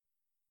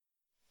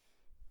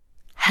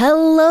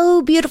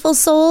Hello, beautiful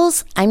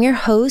souls. I'm your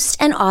host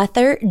and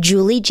author,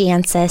 Julie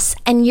Jancius,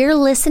 and you're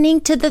listening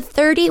to the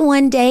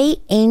 31-Day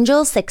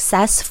Angel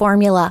Success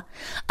Formula,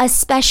 a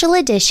special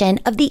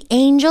edition of the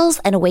Angels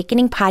and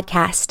Awakening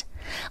podcast.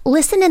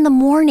 Listen in the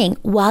morning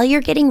while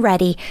you're getting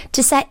ready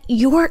to set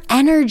your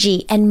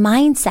energy and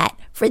mindset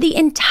for the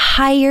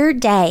entire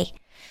day.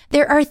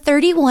 There are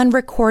 31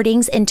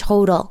 recordings in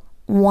total,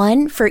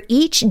 one for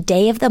each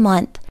day of the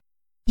month.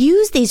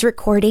 Use these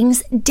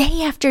recordings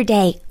day after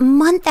day,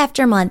 month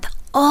after month,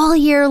 all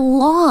year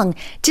long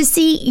to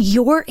see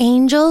your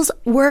angels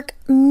work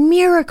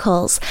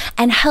miracles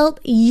and help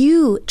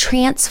you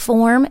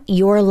transform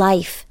your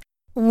life.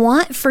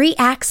 Want free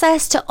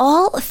access to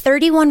all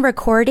 31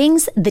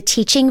 recordings, the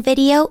teaching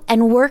video,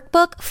 and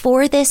workbook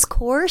for this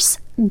course?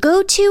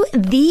 Go to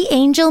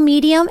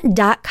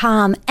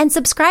theangelmedium.com and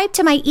subscribe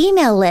to my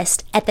email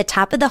list at the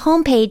top of the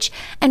homepage,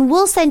 and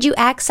we'll send you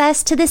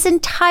access to this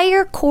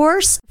entire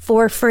course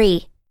for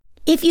free.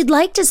 If you'd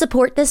like to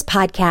support this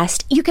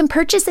podcast, you can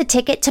purchase a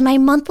ticket to my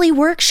monthly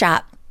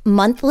workshop,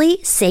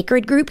 monthly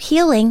sacred group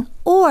healing,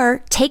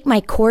 or take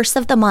my course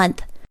of the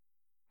month.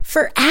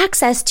 For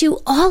access to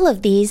all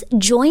of these,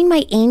 join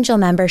my angel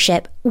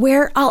membership,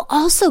 where I'll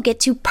also get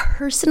to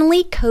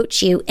personally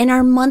coach you in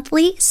our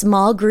monthly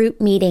small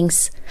group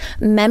meetings.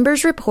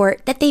 Members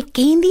report that they've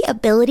gained the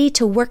ability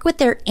to work with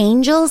their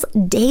angels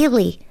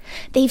daily.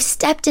 They've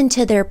stepped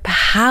into their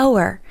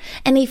power,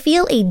 and they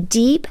feel a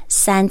deep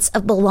sense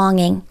of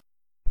belonging.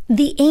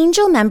 The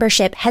angel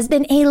membership has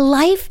been a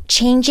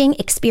life-changing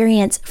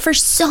experience for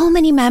so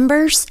many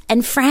members,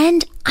 and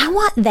friend, I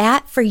want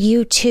that for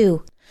you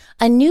too.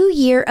 A new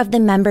year of the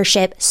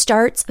membership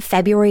starts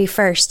February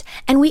 1st,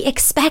 and we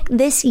expect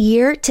this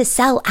year to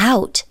sell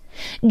out.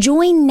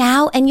 Join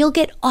now and you'll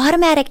get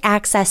automatic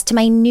access to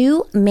my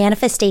new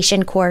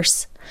manifestation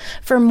course.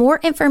 For more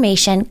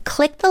information,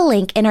 click the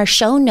link in our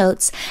show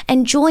notes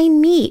and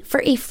join me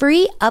for a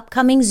free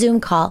upcoming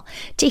Zoom call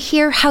to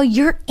hear how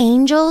your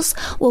angels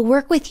will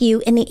work with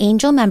you in the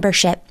angel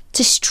membership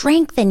to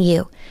strengthen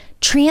you,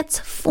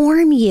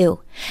 transform you,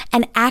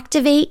 and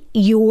activate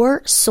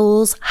your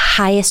soul's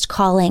highest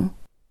calling.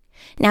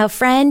 Now,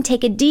 friend,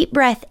 take a deep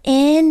breath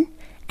in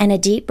and a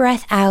deep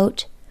breath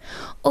out.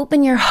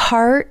 Open your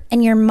heart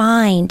and your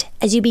mind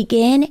as you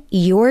begin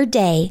your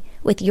day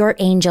with your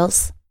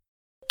angels.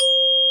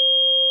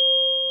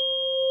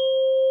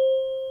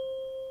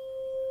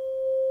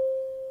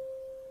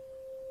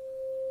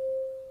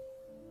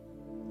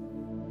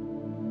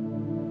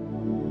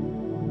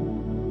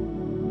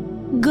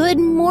 Good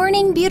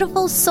morning,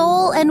 beautiful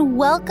soul, and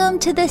welcome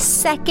to the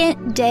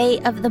second day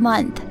of the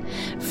month.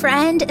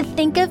 Friend,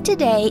 think of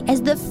today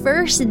as the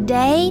first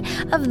day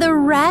of the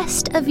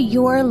rest of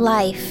your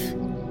life.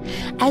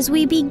 As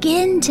we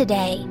begin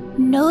today,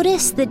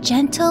 notice the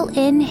gentle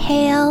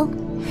inhale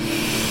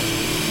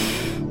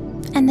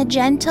and the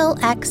gentle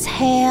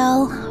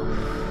exhale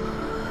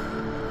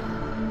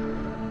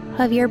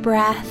of your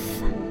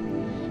breath.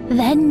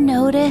 Then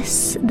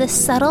notice the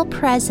subtle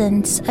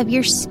presence of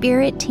your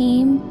spirit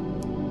team,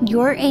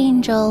 your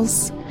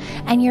angels,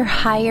 and your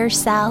higher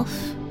self.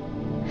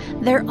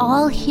 They're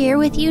all here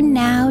with you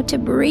now to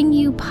bring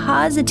you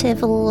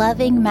positive,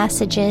 loving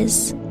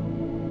messages.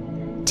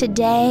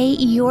 Today,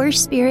 your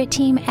spirit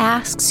team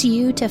asks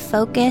you to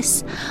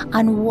focus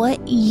on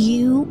what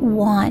you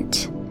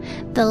want,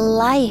 the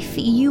life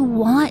you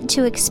want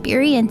to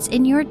experience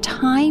in your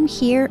time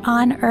here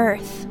on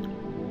Earth.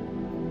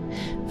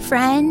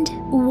 Friend,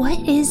 what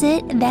is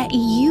it that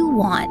you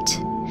want?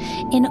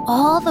 In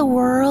all the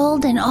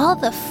world and all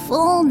the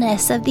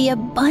fullness of the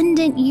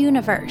abundant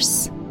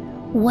universe,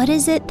 what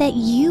is it that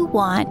you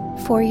want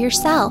for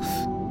yourself?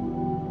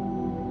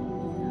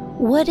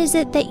 What is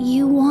it that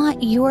you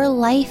want your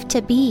life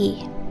to be?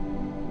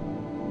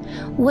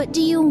 What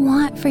do you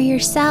want for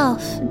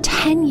yourself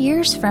 10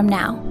 years from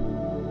now?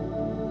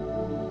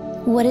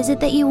 What is it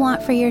that you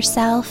want for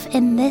yourself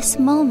in this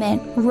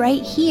moment,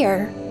 right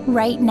here,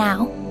 right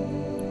now?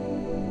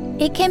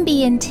 It can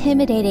be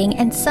intimidating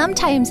and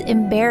sometimes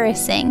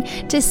embarrassing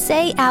to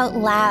say out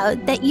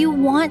loud that you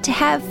want to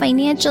have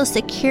financial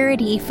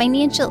security,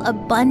 financial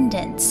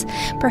abundance,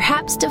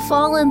 perhaps to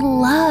fall in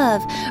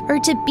love, or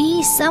to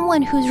be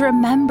someone who's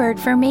remembered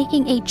for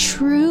making a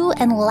true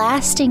and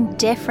lasting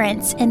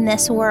difference in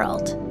this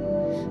world.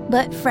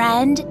 But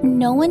friend,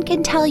 no one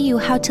can tell you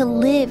how to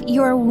live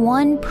your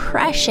one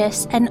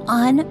precious and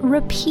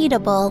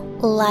unrepeatable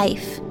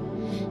life.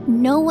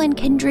 No one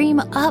can dream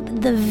up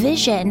the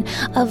vision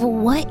of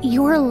what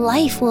your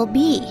life will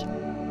be.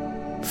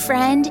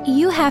 Friend,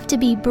 you have to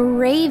be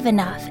brave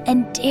enough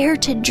and dare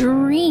to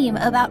dream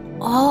about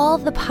all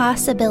the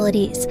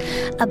possibilities,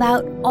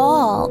 about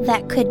all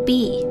that could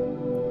be.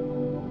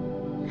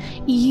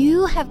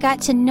 You have got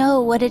to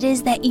know what it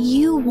is that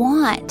you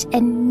want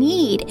and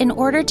need in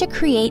order to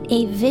create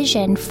a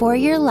vision for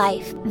your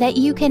life that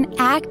you can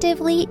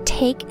actively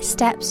take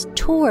steps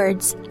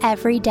towards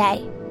every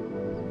day.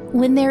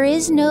 When there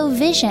is no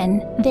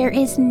vision, there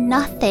is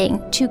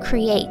nothing to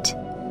create.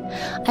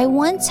 I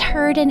once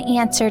heard an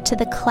answer to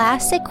the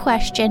classic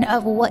question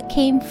of what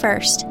came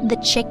first, the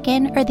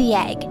chicken or the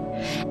egg,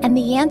 and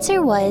the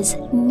answer was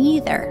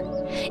neither.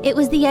 It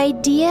was the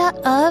idea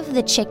of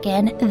the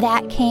chicken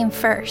that came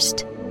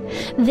first.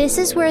 This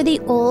is where the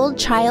old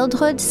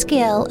childhood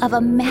skill of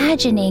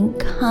imagining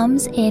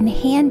comes in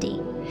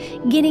handy.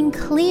 Getting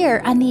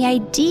clear on the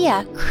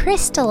idea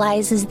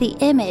crystallizes the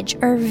image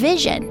or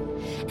vision,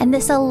 and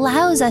this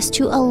allows us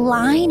to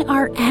align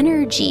our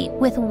energy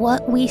with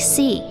what we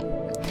see.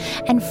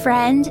 And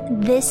friend,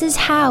 this is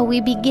how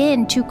we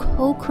begin to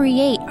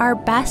co-create our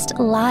best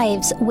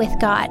lives with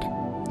God.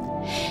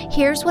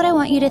 Here's what I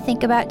want you to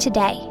think about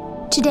today.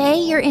 Today,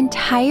 your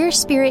entire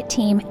spirit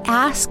team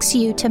asks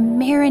you to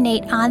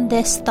marinate on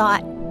this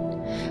thought.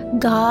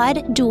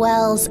 God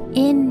dwells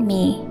in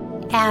me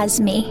as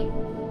me.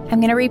 I'm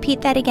going to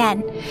repeat that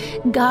again.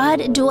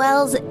 God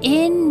dwells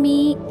in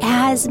me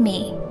as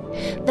me.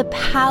 The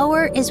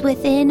power is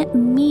within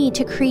me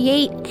to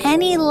create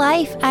any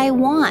life I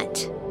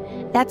want.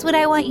 That's what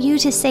I want you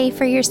to say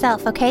for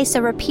yourself, okay?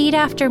 So repeat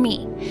after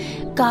me.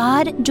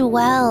 God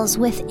dwells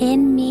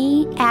within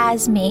me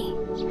as me.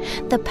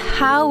 The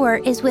power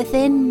is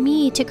within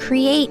me to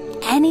create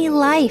any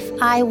life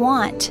I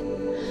want.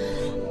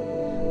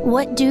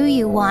 What do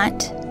you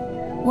want?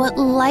 What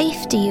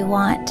life do you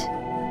want?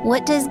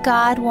 What does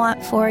God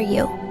want for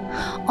you?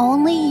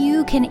 Only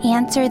you can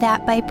answer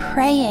that by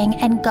praying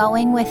and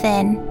going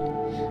within.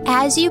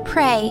 As you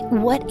pray,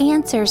 what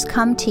answers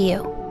come to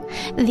you?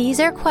 These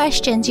are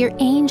questions your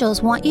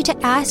angels want you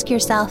to ask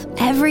yourself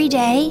every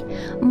day,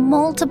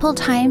 multiple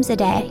times a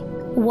day.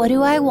 What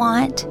do I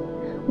want?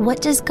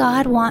 What does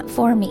God want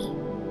for me?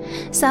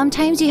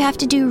 Sometimes you have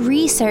to do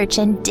research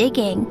and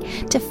digging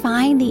to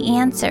find the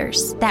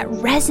answers that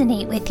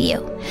resonate with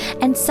you.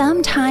 And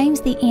sometimes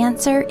the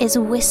answer is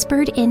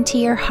whispered into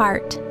your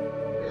heart.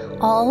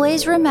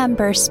 Always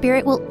remember,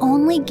 Spirit will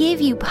only give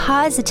you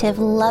positive,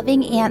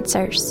 loving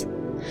answers.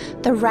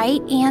 The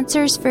right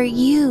answers for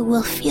you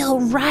will feel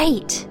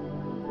right,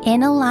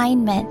 in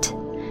alignment.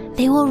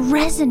 They will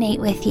resonate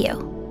with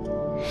you.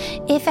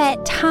 If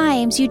at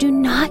times you do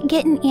not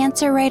get an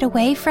answer right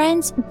away,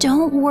 friends,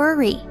 don't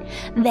worry.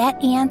 That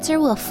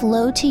answer will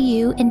flow to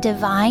you in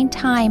divine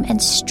time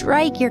and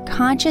strike your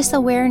conscious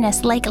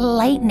awareness like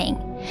lightning.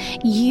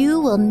 You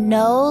will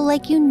know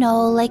like you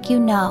know like you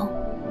know.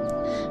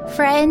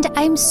 Friend,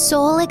 I'm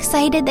so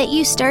excited that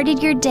you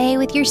started your day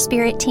with your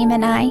spirit team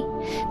and I.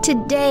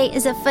 Today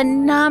is a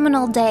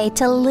phenomenal day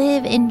to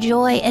live,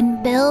 enjoy,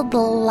 and build the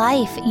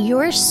life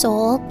your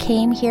soul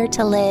came here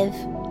to live.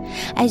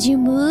 As you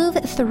move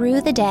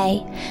through the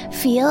day,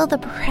 feel the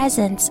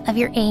presence of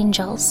your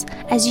angels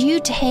as you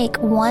take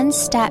one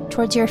step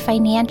towards your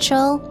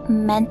financial,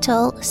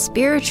 mental,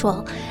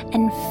 spiritual,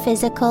 and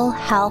physical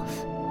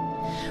health.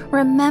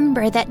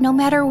 Remember that no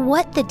matter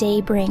what the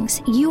day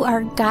brings, you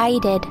are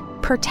guided,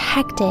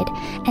 protected,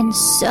 and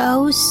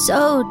so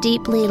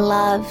deeply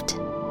loved.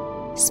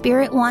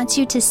 Spirit wants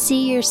you to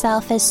see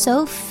yourself as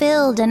so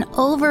filled and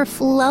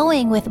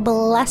overflowing with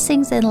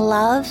blessings and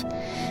love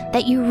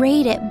that you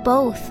radiate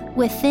both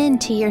within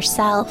to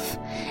yourself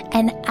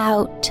and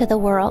out to the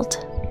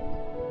world.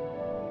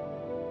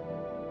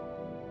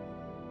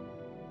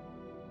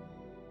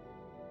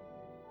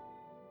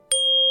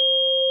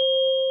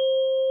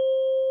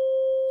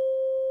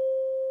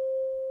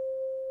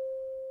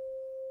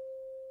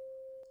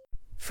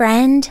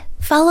 Friend,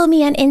 follow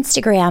me on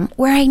Instagram,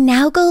 where I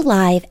now go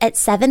live at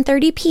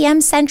 7:30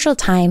 p.m. Central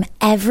Time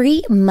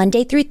every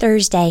Monday through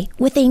Thursday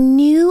with a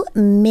new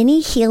mini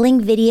healing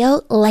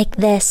video like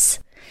this.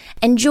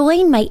 And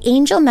join my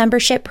angel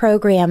membership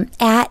program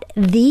at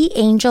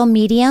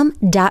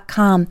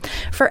theangelmedium.com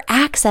for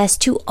access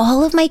to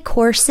all of my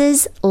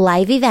courses,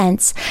 live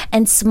events,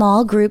 and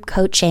small group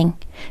coaching.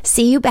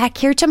 See you back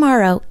here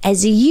tomorrow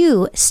as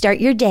you start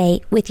your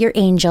day with your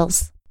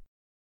angels.